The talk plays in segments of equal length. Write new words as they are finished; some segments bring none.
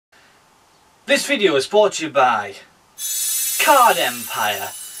This video is brought to you by Card Empire.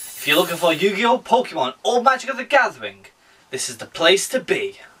 If you're looking for Yu-Gi-Oh, Pokemon or Magic the Gathering, this is the place to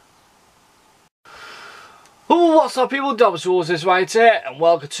be. What's up people, Dobbsyrules is right here and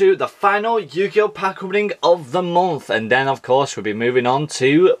welcome to the final Yu-Gi-Oh pack opening of the month, and then of course we'll be moving on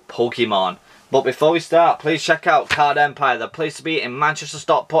to Pokemon. But before we start, please check out Card Empire, the place to be in Manchester,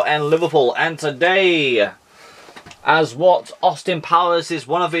 Stockport and Liverpool. And today, as what Austin Powers is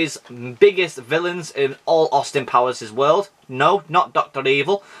one of his biggest villains in all Austin Powers' world. No, not Dr.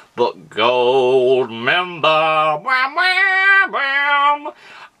 Evil, but Gold Member.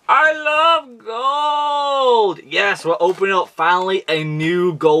 I love gold! Yes, we're opening up finally a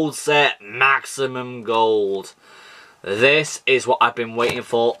new gold set, Maximum Gold. This is what I've been waiting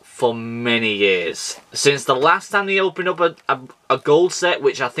for many years. Since the last time they opened up a gold set,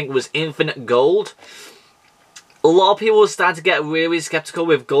 which I think was Infinite Gold, a lot of people were starting to get really skeptical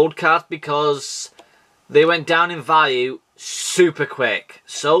with gold cards because they went down in value super quick.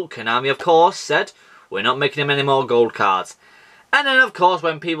 So Konami, of course, said, we're not making them any more gold cards. And then, of course,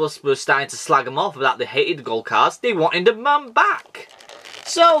 when people were starting to slag them off about they hated the gold cards, they wanted them back.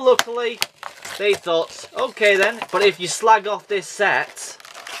 So, luckily, they thought, okay then, but if you slag off this set,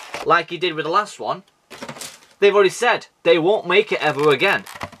 like you did with the last one, they've already said they won't make it ever again.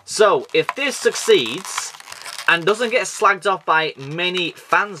 So, if this succeeds and doesn't get slagged off by many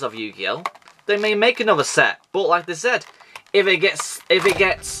fans of Yu-Gi-Oh, they may make another set. But like they said, if it gets,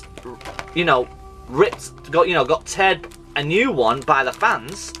 you know, got teared a new one by the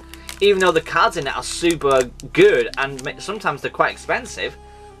fans, even though the cards in it are super good and sometimes they're quite expensive,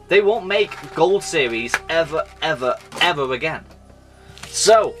 they won't make gold series ever again.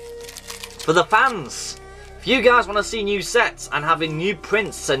 So, for the fans, if you guys want to see new sets and having new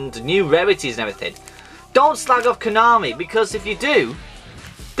prints and new rarities and everything, don't slag off Konami, because if you do,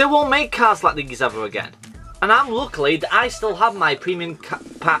 they won't make cards like these ever again. And I'm lucky that I still have my premium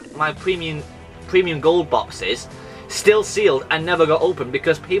gold boxes still sealed and never got opened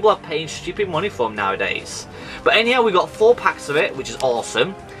because people are paying stupid money for them nowadays. But anyhow, we got 4 packs of it, which is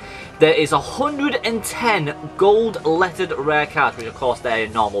awesome. There is 110 gold lettered rare cards, which of course they're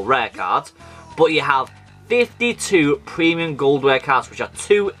normal rare cards, but you have 52 premium gold rare cards, which are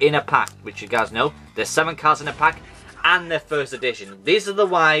 2 in a pack, which you guys know there's 7 cards in a pack and they're first edition. These are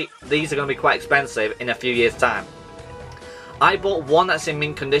why these are going to be quite expensive in a few years time. I bought one that's in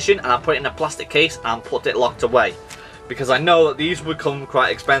mint condition and I put it in a plastic case and put it locked away, because I know that these would come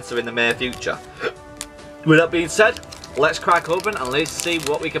quite expensive in the near future. With that being said, let's crack open and let's see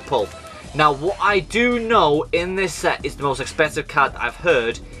what we can pull. Now, what I do know in this set is the most expensive card that I've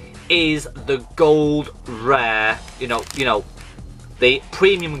heard is the gold rare, you know, the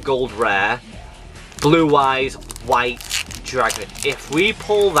premium gold rare, Blue Eyes White Dragon. If we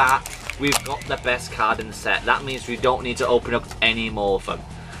pull that, we've got the best card in the set. That means we don't need to open up any more of them,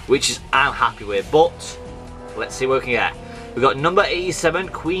 which is I'm happy with. But let's see what we can get. We've got number 87,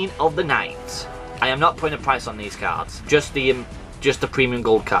 Queen of the Night. I am not putting a price on these cards, just the premium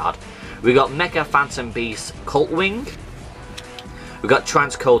gold card. We got Mecha Phantom Beast Cult Wing. We got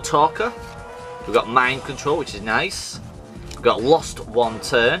Transcode Talker. We got Mind Control, which is nice. We got Lost One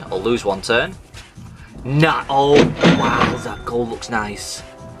Turn or Lose One Turn. Oh wow, that gold looks nice.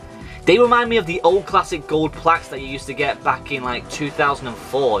 They remind me of the old classic gold plaques that you used to get back in like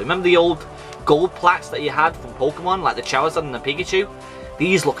 2004. Remember the old gold plaques that you had from Pokemon, like the Charizard and the Pikachu?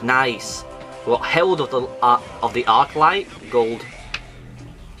 These look nice. We've got Herald of the Arclight, gold.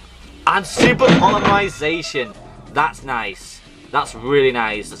 And Super Polymerization. That's nice. That's really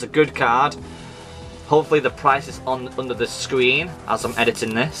nice. That's a good card. Hopefully the price is under the screen as I'm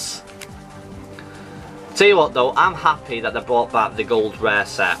editing this. Tell you what though, I'm happy that they brought back the gold rare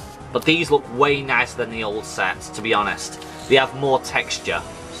set. But these look way nicer than the old sets, to be honest. They have more texture,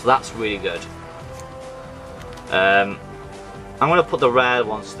 so that's really good. I'm going to put the rare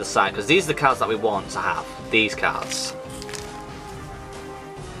ones to the side, because these are the cards that we want to have. These cards.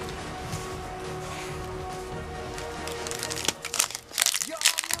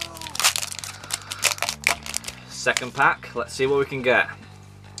 Second pack, let's see what we can get.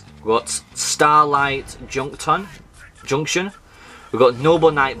 We've got Starlight Junction. We've got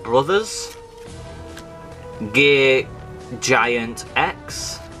Noble Knight Brothers. Gear Giant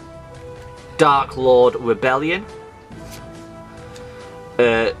X. Dark Lord Rebellion.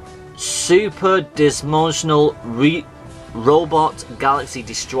 Super Dismotional Robot Galaxy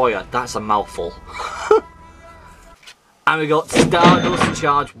Destroyer. That's a mouthful. And we got Stardust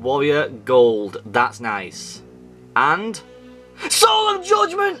Charge Warrior Gold. That's nice. And Soul of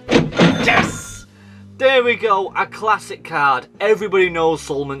Judgment! Yes! There we go, a classic card. Everybody knows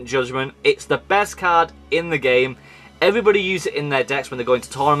Solemn Judgment. It's the best card in the game. Everybody uses it in their decks when they're going to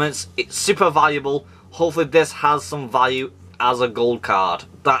tournaments. It's super valuable. Hopefully this has some value as a gold card.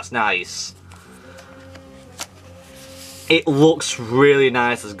 That's nice. It looks really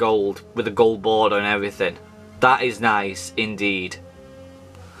nice as gold with the gold border and everything. That is nice indeed.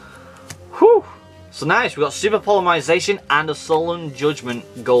 Whew. So nice, we've got Super Polymerization and a Solemn Judgment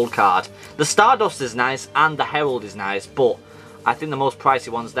gold card. The Stardust is nice and the Herald is nice, but I think the most pricey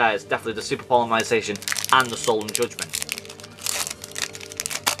ones there is definitely the Super Polymerization and the Solemn Judgment.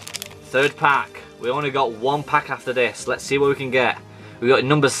 Third pack. We only got one pack after this. Let's see what we can get. We got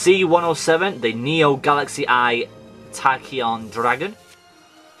number C107, the Neo Galaxy Eye Tachyon Dragon.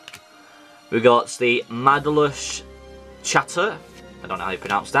 We got the Madlush Chatter. I don't know how you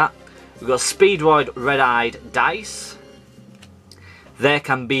pronounce that. We've got Speedroid Red-Eyed Dice. There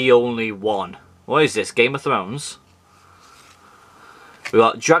can be only one. What is this? Game of Thrones? We've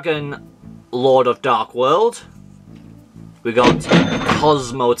got Dragon Lord of Dark World. We got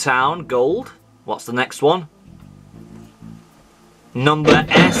Cosmo Town Gold. What's the next one? Number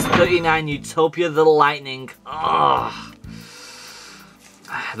S39 Utopia the Lightning. Ugh.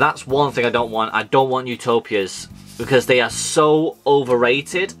 That's one thing I don't want. I don't want Utopias because they are so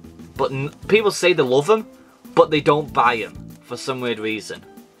overrated. But people say they love them, but they don't buy them for some weird reason.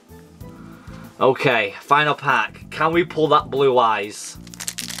 Okay, final pack. Can we pull that Blue Eyes?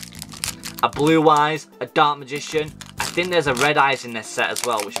 A Blue Eyes, a Dark Magician. I think there's a Red Eyes in this set as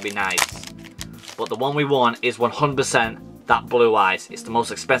well, which would be nice. But the one we want is 100% that Blue Eyes. It's the most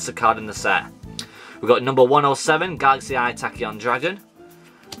expensive card in the set. We've got number 107, Galaxy Eye Tachyon Dragon.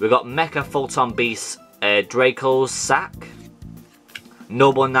 We've got Mecha Photon Beast, Draco's Sack.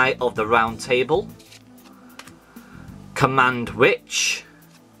 Noble Knight of the Round Table, Command Witch,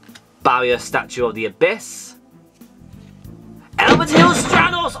 Barrier Statue of the Abyss, Elbertil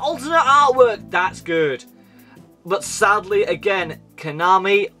Stranos alternate artwork. That's good. But sadly, again,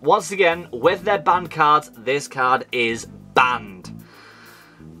 Konami, once again, with their banned cards, this card is banned.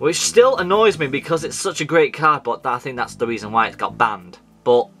 Which still annoys me because it's such a great card, but I think that's the reason why it got banned.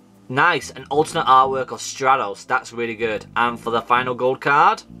 But nice, an alternate artwork of Stratos, that's really good. And for the final gold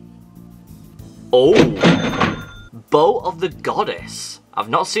card, oh, Bow of the Goddess. I've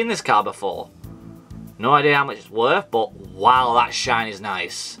not seen this card before. No idea how much it's worth, but wow, that shine is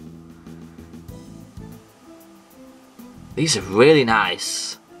nice. These are really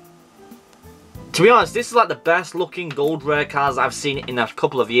nice. To be honest, this is like the best looking gold rare cards I've seen in a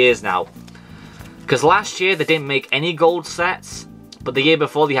couple of years now. Because last year they didn't make any gold sets. But the year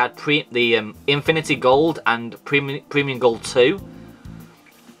before they had the Infinity Gold and Premium Gold 2.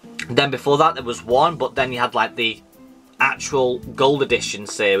 Then before that there was one, but then you had like the actual Gold Edition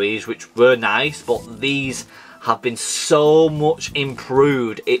series, which were nice, but these have been so much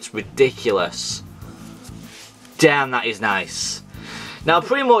improved, it's ridiculous. Damn, that is nice. Now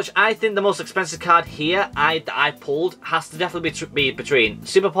pretty much I think the most expensive card here I pulled has to definitely be between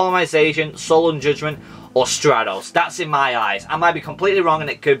Super Polymerization, Solemn Judgment, or Stratos. That's in my eyes. I might be completely wrong and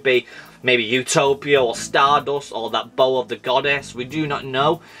it could be maybe Utopia or Stardust or that Bow of the Goddess. We do not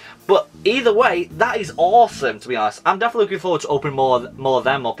know. But either way, that is awesome, to be honest. I'm definitely looking forward to opening more of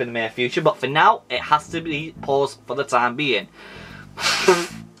them up in the near future. But for now, it has to be paused for the time being.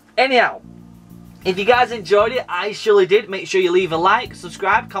 Anyhow, if you guys enjoyed it, I surely did. Make sure you leave a like,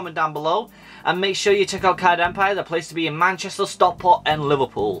 subscribe, comment down below. And make sure you check out Card Empire, the place to be in Manchester, Stockport and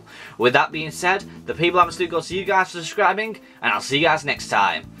Liverpool. With that being said, the people at Absolute go to you guys for subscribing, and I'll see you guys next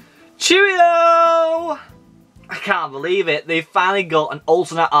time. Cheerio! I can't believe it, they finally got an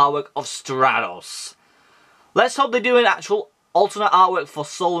alternate artwork of Stratos. Let's hope they do an actual alternate artwork for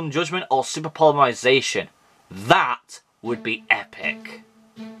Solemn Judgment or Super Polymerization. That would be epic.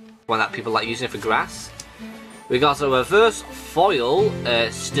 One that people like using it for grass. We got a reverse foil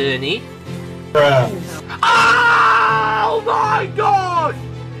Sterny. Oh my god!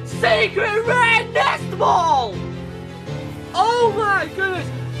 Secret Red Nest Ball! Oh my goodness!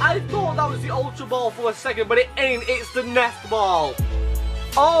 I thought that was the Ultra Ball for a second, but it ain't, it's the Nest Ball!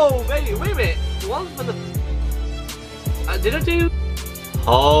 Oh, wait a minute. It wasn't for the... did I do...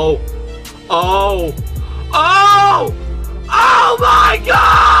 Oh! Oh! Oh! Oh my god!